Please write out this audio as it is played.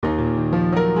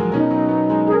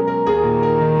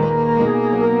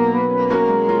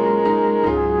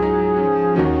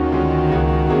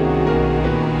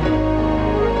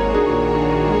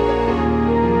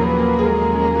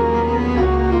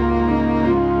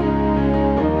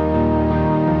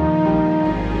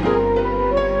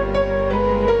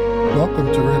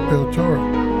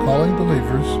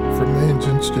unbelievers, from man's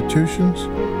institutions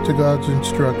to God's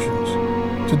instructions.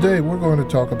 Today we're going to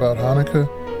talk about Hanukkah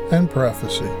and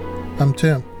prophecy. I'm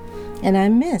Tim. And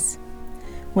I'm Miss.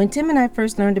 When Tim and I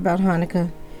first learned about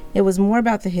Hanukkah, it was more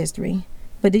about the history.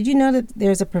 But did you know that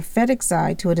there's a prophetic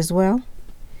side to it as well?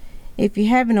 If you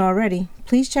haven't already,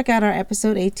 please check out our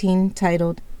episode 18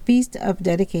 titled Feast of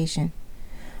Dedication.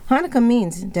 Hanukkah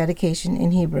means dedication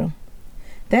in Hebrew.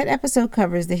 That episode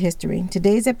covers the history.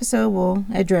 Today's episode will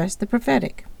address the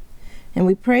prophetic. And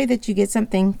we pray that you get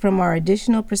something from our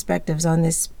additional perspectives on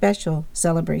this special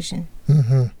celebration.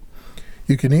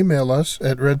 You can email us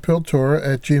at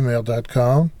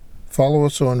redpilltorah@gmail.com. Follow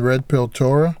us on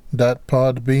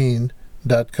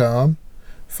redpilltorah.podbean.com.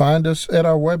 Find us at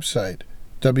our website,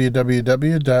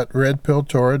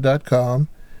 www.redpilltorah.com,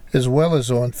 as well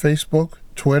as on Facebook,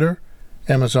 Twitter,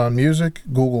 Amazon Music,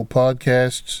 Google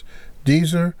Podcasts,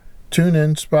 Deezer,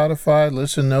 TuneIn, Spotify,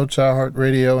 Listen Notes,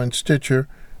 iHeartRadio, and Stitcher,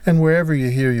 and wherever you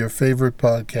hear your favorite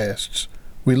podcasts.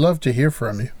 We love to hear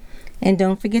from you. And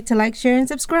don't forget to like, share, and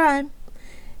subscribe.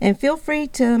 And feel free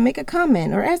to make a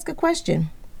comment or ask a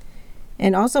question.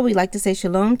 And also, we'd like to say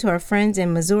shalom to our friends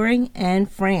in Missouri and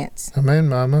France. Amen,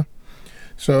 Mama.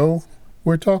 So,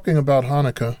 we're talking about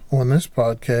Hanukkah on this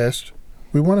podcast.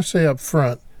 We want to say up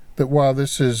front that while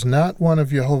this is not one of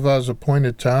Yehovah's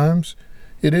appointed times,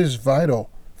 it is vital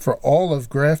for all of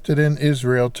grafted-in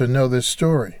Israel to know this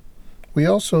story. We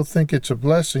also think it's a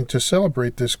blessing to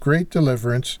celebrate this great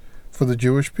deliverance for the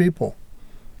Jewish people.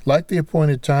 Like the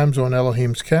appointed times on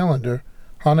Elohim's calendar,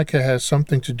 Hanukkah has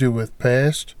something to do with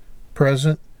past,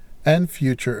 present, and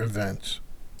future events.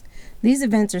 These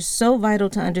events are so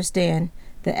vital to understand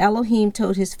that Elohim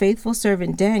told his faithful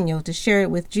servant Daniel to share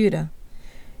it with Judah.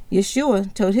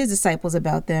 Yeshua told his disciples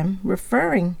about them,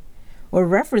 referencing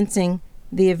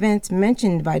the events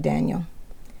mentioned by Daniel.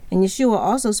 And Yeshua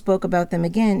also spoke about them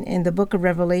again in the book of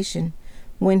Revelation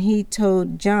when he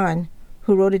told John,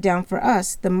 who wrote it down for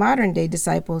us, the modern-day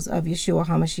disciples of Yeshua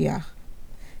HaMashiach.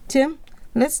 Tim,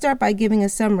 let's start by giving a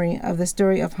summary of the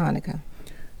story of Hanukkah.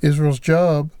 Israel's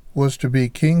job was to be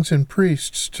kings and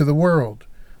priests to the world,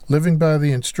 living by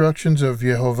the instructions of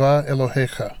Yehovah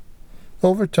Elohecha.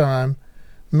 Over time,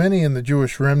 many in the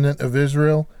Jewish remnant of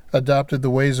Israel adopted the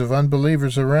ways of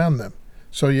unbelievers around them,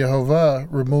 so Yehovah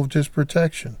removed his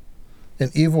protection.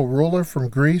 An evil ruler from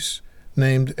Greece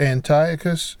named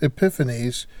Antiochus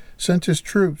Epiphanes sent his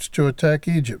troops to attack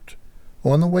Egypt.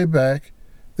 On the way back,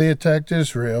 they attacked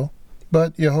Israel,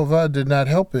 but Yehovah did not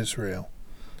help Israel.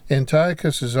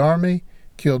 Antiochus's army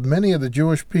killed many of the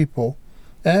Jewish people,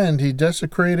 and he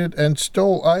desecrated and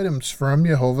stole items from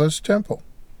Yehovah's temple.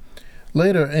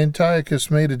 Later, Antiochus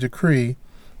made a decree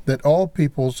that all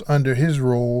peoples under his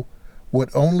rule would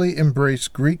only embrace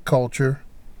Greek culture,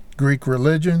 Greek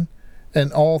religion,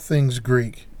 and all things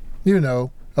Greek. You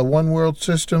know, a one-world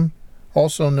system,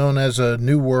 also known as a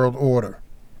New World Order.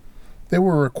 They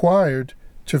were required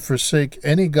to forsake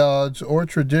any gods or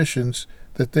traditions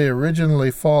that they originally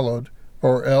followed,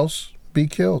 or else be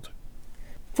killed.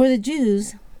 For the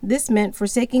Jews, this meant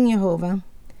forsaking Yehovah,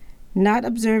 not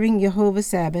observing Yehovah's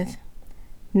Sabbath,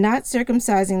 not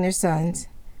circumcising their sons,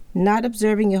 not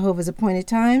observing Yehovah's appointed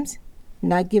times,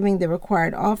 not giving the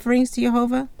required offerings to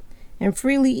Yehovah, and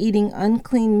freely eating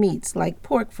unclean meats like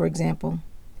pork, for example.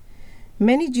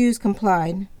 Many Jews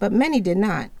complied, but many did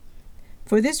not.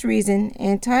 For this reason,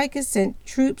 Antiochus sent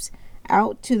troops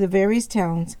out to the various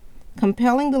towns,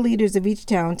 compelling the leaders of each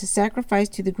town to sacrifice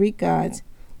to the Greek gods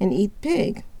and eat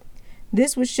pig.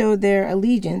 This would show their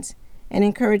allegiance and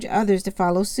encourage others to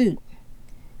follow suit.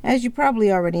 As you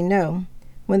probably already know,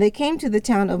 when they came to the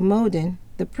town of Modin,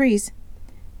 the priest,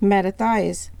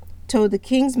 Mattathias, told the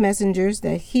king's messengers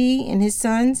that he and his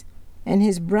sons and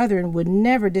his brethren would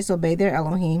never disobey their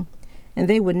Elohim, and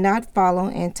they would not follow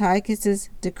Antiochus's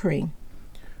decree.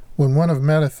 When one of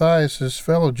Mattathias'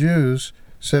 fellow Jews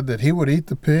said that he would eat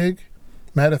the pig,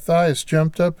 Mattathias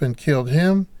jumped up and killed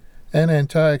him and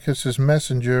Antiochus's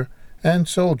messenger and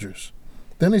soldiers.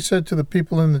 Then he said to the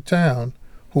people in the town,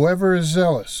 "Whoever is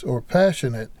zealous or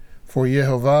passionate for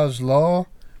Yehovah's law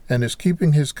and is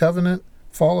keeping his covenant,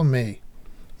 follow me."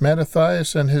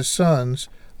 Mattathias and his sons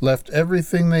left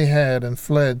everything they had and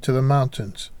fled to the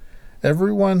mountains.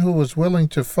 Everyone who was willing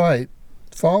to fight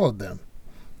followed them.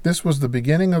 This was the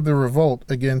beginning of the revolt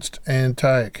against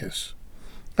Antiochus.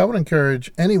 I would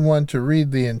encourage anyone to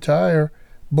read the entire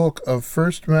book of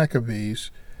 1 Maccabees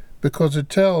because it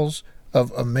tells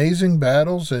of amazing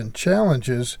battles and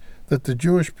challenges that the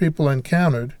Jewish people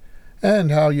encountered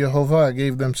and how Yehovah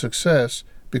gave them success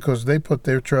because they put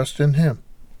their trust in him.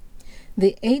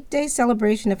 The 8-day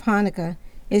celebration of Hanukkah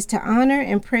is to honor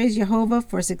and praise Jehovah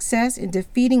for success in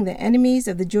defeating the enemies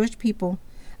of the Jewish people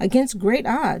against great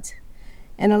odds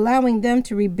and allowing them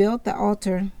to rebuild the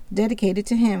altar dedicated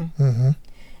to him.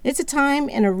 It's a time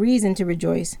and a reason to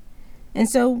rejoice. And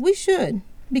so we should,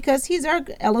 because he's our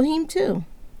Elohim too.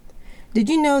 Did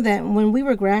you know that when we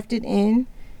were grafted in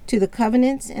to the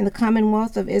covenants and the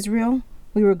commonwealth of Israel,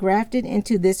 we were grafted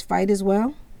into this fight as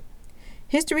well?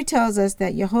 History tells us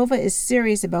that Jehovah is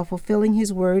serious about fulfilling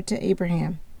his word to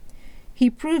Abraham. He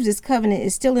proves his covenant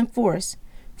is still in force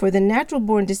for the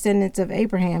natural-born descendants of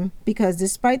Abraham, because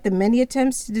despite the many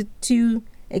attempts to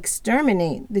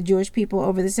exterminate the Jewish people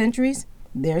over the centuries,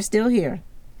 they're still here.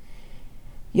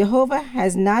 Jehovah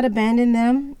has not abandoned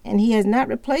them, and he has not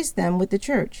replaced them with the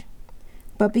church.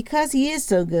 But because he is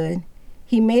so good,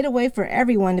 he made a way for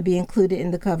everyone to be included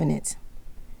in the covenants.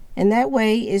 And that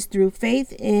way is through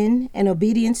faith in and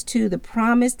obedience to the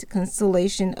promised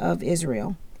consolation of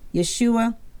Israel,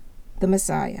 Yeshua, the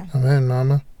Messiah. Amen,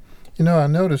 Mama. You know, I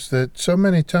noticed that so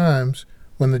many times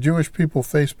when the Jewish people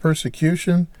face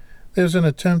persecution, there's an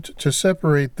attempt to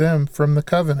separate them from the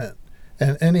covenant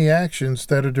and any actions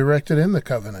that are directed in the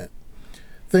covenant.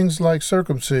 Things like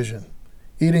circumcision,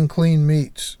 eating clean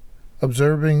meats,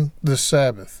 observing the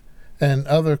Sabbath, and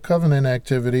other covenant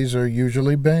activities are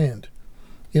usually banned.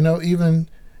 You know, even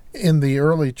in the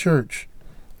early church,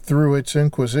 through its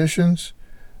inquisitions,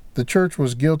 the church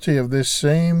was guilty of this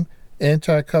same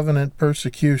anti-covenant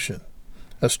persecution.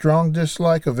 A strong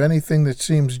dislike of anything that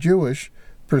seems Jewish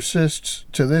persists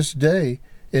to this day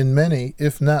in many,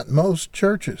 if not most,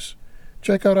 churches.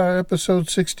 Check out our episode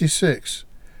 66,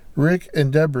 Rick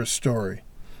and Deborah's story,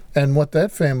 and what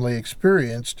that family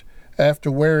experienced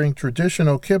after wearing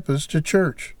traditional kippahs to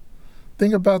church.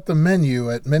 Think about the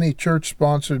menu at many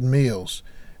church-sponsored meals,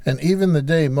 and even the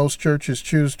day most churches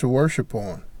choose to worship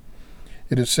on.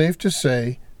 It is safe to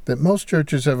say that most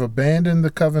churches have abandoned the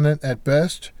covenant at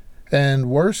best, and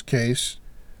worst case,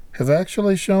 have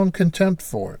actually shown contempt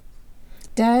for it.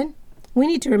 Dad, we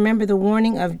need to remember the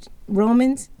warning of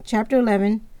Romans chapter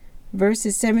 11,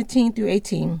 verses 17 through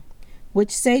 18,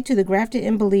 which say to the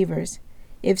grafted-in believers,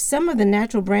 if some of the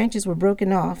natural branches were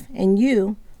broken off, and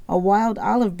you, a wild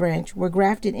olive branch, were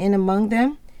grafted in among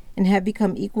them, and have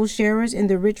become equal sharers in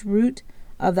the rich root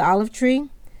of the olive tree,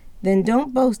 then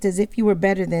don't boast as if you were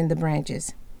better than the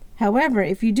branches. However,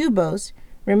 if you do boast,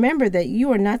 remember that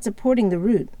you are not supporting the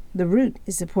root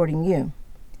is supporting you.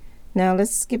 Now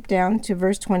let's skip down to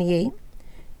verse 28.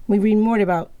 We read more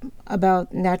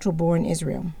about natural-born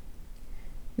Israel.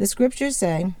 The scriptures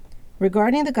say,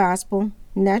 regarding the gospel,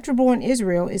 natural-born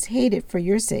Israel is hated for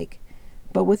your sake,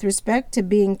 but with respect to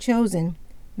being chosen,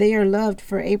 they are loved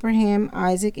for Abraham,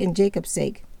 Isaac, and Jacob's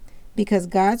sake, because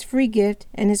God's free gift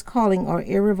and his calling are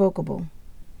irrevocable.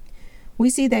 We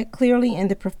see that clearly in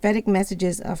the prophetic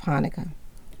messages of Hanukkah.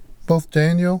 Both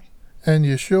Daniel and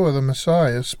Yeshua the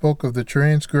Messiah spoke of the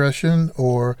transgression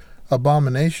or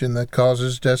abomination that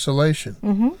causes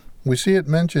desolation. We see it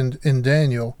mentioned in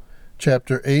Daniel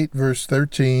chapter 8, verse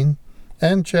 13,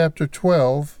 and chapter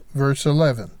 12, verse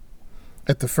 11.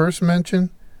 At the first mention,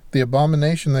 the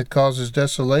abomination that causes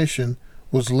desolation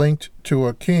was linked to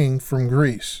a king from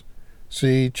Greece.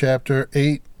 See chapter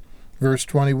 8, verse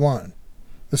 21.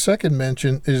 The second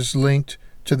mention is linked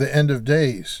to the end of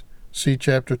days. See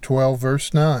chapter 12,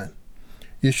 verse 9.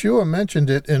 Yeshua mentioned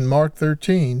it in Mark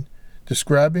 13,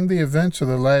 describing the events of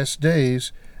the last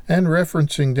days and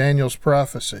referencing Daniel's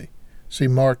prophecy. See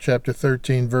Mark chapter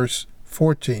 13, verse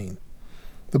 14.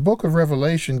 The book of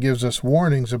Revelation gives us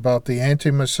warnings about the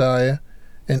anti-Messiah,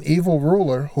 an evil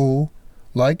ruler who,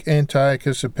 like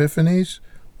Antiochus Epiphanes,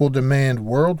 will demand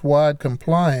worldwide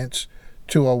compliance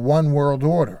to a one-world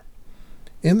order.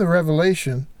 In the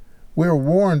Revelation, we are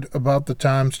warned about the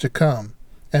times to come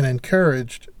and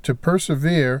encouraged to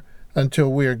persevere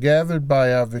until we are gathered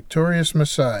by our victorious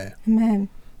Messiah. Amen.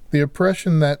 The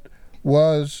oppression that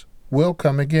will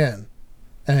come again,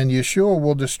 and Yeshua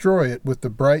will destroy it with the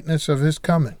brightness of his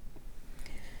coming.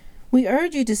 We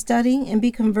urge you to study and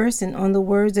be conversant on the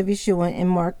words of Yeshua in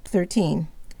Mark 13,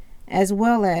 as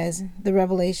well as the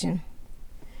Revelation.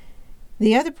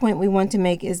 The other point we want to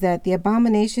make is that the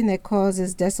abomination that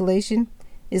causes desolation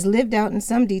is lived out in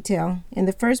some detail in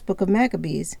the first book of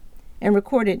Maccabees and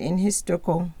recorded in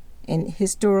historical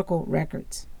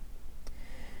records.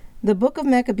 The book of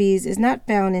Maccabees is not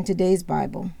found in today's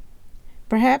Bible.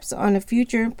 Perhaps on a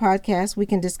future podcast we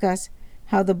can discuss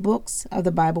how the books of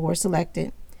the Bible were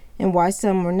selected and why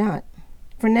some were not.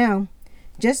 For now,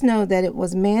 just know that it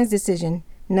was man's decision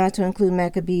not to include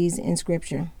Maccabees in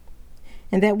Scripture,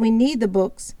 and that we need the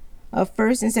books of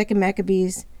 1st and 2nd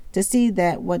Maccabees to see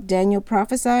that what Daniel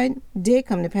prophesied did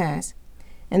come to pass,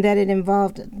 and that it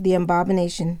involved the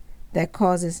abomination that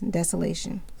causes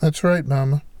desolation. That's right,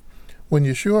 Mama. When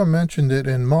Yeshua mentioned it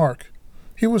in Mark,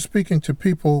 he was speaking to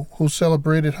people who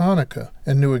celebrated Hanukkah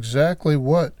and knew exactly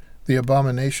what the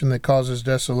abomination that causes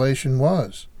desolation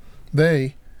was.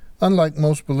 They, unlike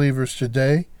most believers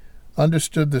today,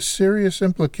 understood the serious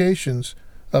implications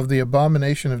of the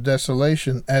abomination of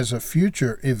desolation as a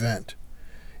future event.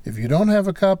 If you don't have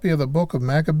a copy of the book of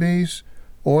Maccabees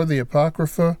or the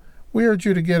Apocrypha, we urge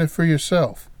you to get it for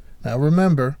yourself. Now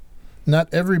remember,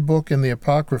 not every book in the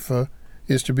Apocrypha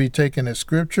is to be taken as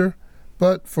scripture,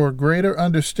 but for greater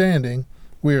understanding,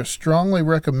 we are strongly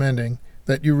recommending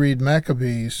that you read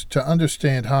Maccabees to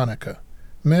understand Hanukkah.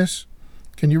 Miss,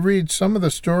 can you read some of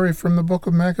the story from the book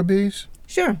of Maccabees?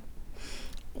 Sure.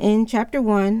 In chapter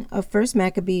 1 of 1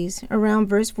 Maccabees, around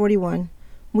verse 41,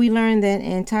 we learn that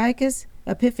Antiochus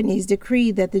Epiphanes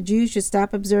decreed that the Jews should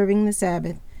stop observing the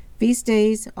Sabbath, feast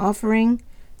days, offerings,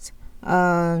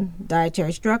 dietary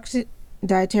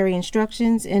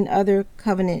instructions, and other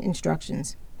covenant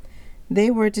instructions. They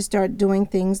were to start doing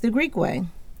things the Greek way,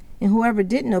 and whoever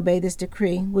didn't obey this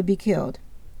decree would be killed.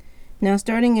 Now,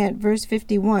 starting at verse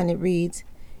 51, it reads,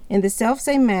 "In the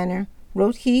selfsame manner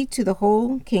wrote he to the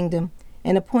whole kingdom,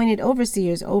 and appointed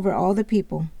overseers over all the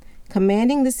people,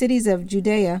 commanding the cities of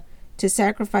Judea to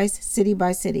sacrifice city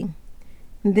by city.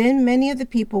 Then many of the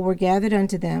people were gathered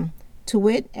unto them, to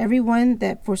wit, every one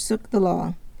that forsook the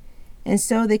law. And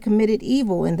so they committed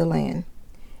evil in the land,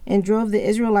 and drove the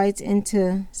Israelites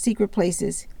into secret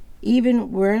places,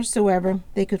 even wheresoever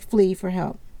they could flee for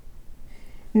help.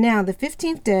 Now the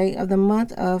 15th day of the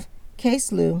month of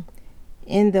Caslu,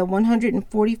 in the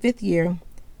 145th year,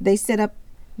 they set up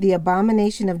the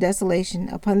abomination of desolation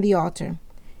upon the altar,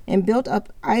 and built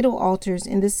up idol altars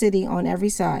in the city on every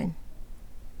side."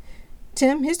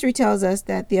 Tim, history tells us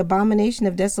that the abomination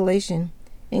of desolation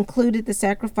included the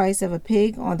sacrifice of a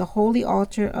pig on the holy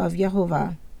altar of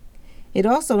Jehovah. It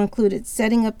also included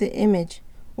setting up the image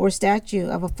or statue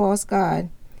of a false god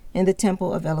in the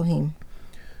temple of Elohim.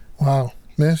 Wow,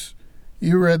 Miss,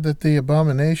 you read that the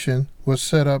abomination was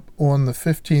set up on the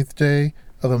 15th day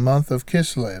of the month of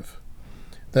Kislev.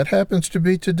 That happens to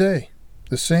be today,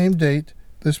 the same date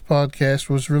this podcast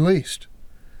was released.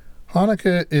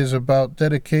 Hanukkah is about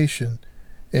dedication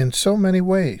in so many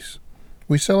ways.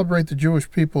 We celebrate the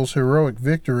Jewish people's heroic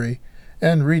victory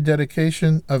and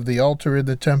rededication of the altar in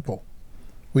the temple.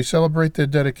 We celebrate their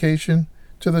dedication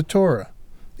to the Torah,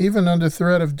 even under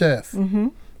threat of death.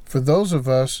 For those of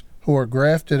us who are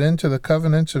grafted into the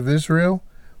covenants of Israel,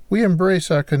 we embrace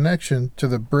our connection to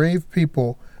the brave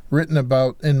people written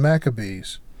about in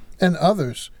Maccabees, and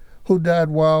others who died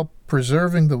while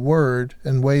preserving the word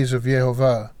and ways of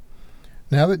Yehovah.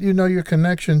 Now that you know your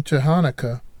connection to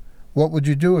Hanukkah, what would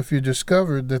you do if you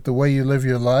discovered that the way you live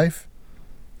your life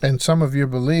and some of your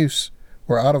beliefs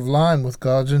were out of line with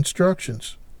God's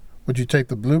instructions? Would you take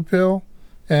the blue pill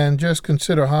and just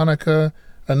consider Hanukkah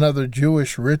another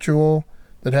Jewish ritual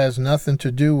that has nothing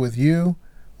to do with you?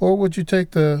 Or would you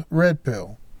take the red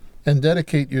pill and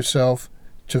dedicate yourself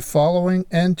to following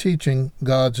and teaching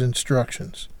God's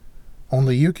instructions?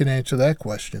 Only you can answer that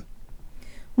question.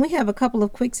 We have a couple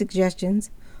of quick suggestions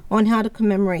on how to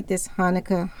commemorate this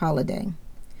Hanukkah holiday.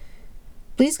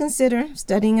 Please consider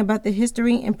studying about the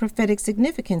history and prophetic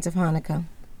significance of Hanukkah.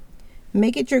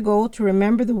 Make it your goal to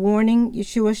remember the warning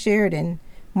Yeshua shared in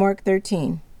Mark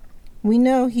 13. We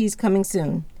know he's coming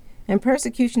soon, and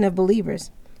persecution of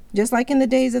believers, just like in the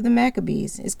days of the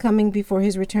Maccabees, is coming before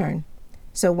his return.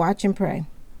 So watch and pray.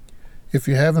 If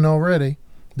you haven't already,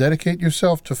 dedicate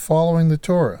yourself to following the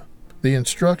Torah, the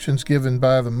instructions given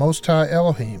by the Most High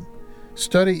Elohim.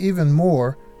 Study even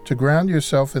more to ground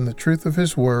yourself in the truth of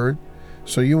His Word,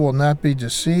 so you will not be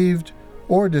deceived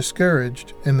or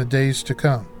discouraged in the days to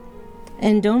come.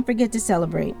 And don't forget to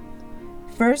celebrate.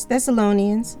 1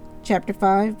 Thessalonians chapter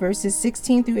 5, verses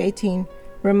 16 through 18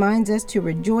 reminds us to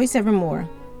rejoice evermore,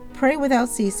 pray without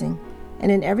ceasing,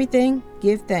 and in everything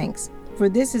give thanks, for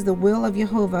this is the will of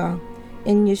Jehovah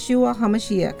in Yeshua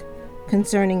HaMashiach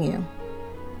concerning you.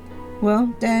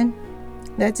 Well, Dad,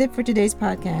 that's it for today's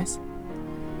podcast.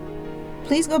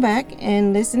 Please go back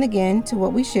and listen again to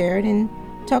what we shared and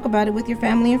talk about it with your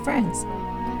family and friends.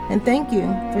 And thank you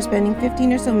for spending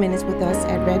 15 or so minutes with us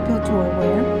at RedPill Torah,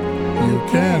 where you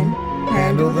can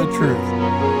handle the truth.